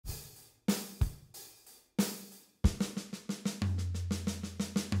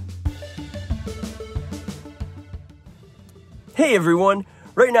Hey everyone,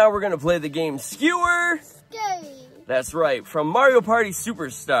 right now we're gonna play the game Skewer. Scary. That's right, from Mario Party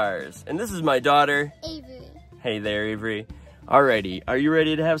Superstars. And this is my daughter, Avery. Hey there, Avery. Alrighty, are you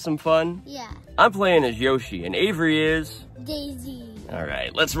ready to have some fun? Yeah. I'm playing as Yoshi, and Avery is... Daisy.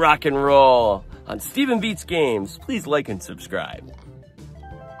 Alright, let's rock and roll. On Steven Beats Games, please like and subscribe.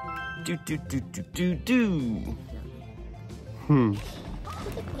 Do.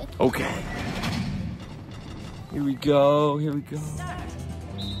 Okay. Here we go.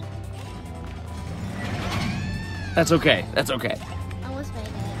 That's okay. Almost made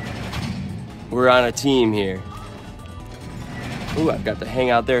it. We're on a team here. Ooh, I've got to hang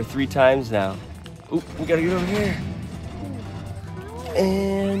out there 3 times now. Ooh, we gotta get over here.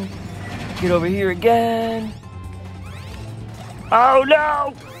 And get over here again. Oh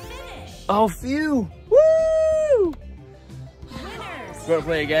no! Oh, phew! Woo! You wanna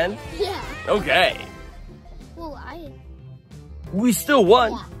play again? Yeah. Okay. Well, We still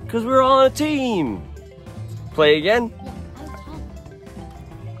won, Yeah. because we're all on a team. Play again? Yeah, I can.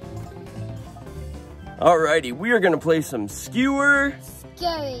 Alrighty, we are gonna play some Skewer.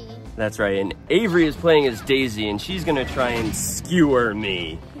 Scary. That's right, and Avery is playing as Daisy, and she's gonna try and skewer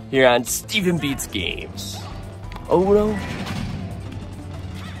me here on Steven Beats Games. Oh no.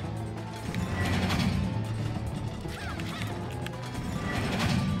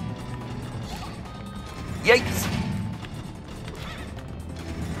 Yikes.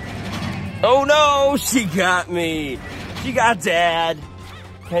 Oh no, she got me. She got Dad.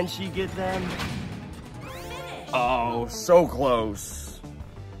 Can she get them? Oh, so close.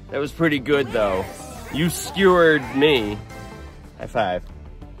 That was pretty good though. You skewered me. High five.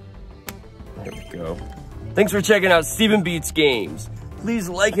 There we go. Thanks for checking out Steven Beats Games. Please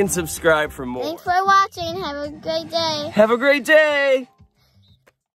like and subscribe for more. Thanks for watching. Have a great day. Have a great day.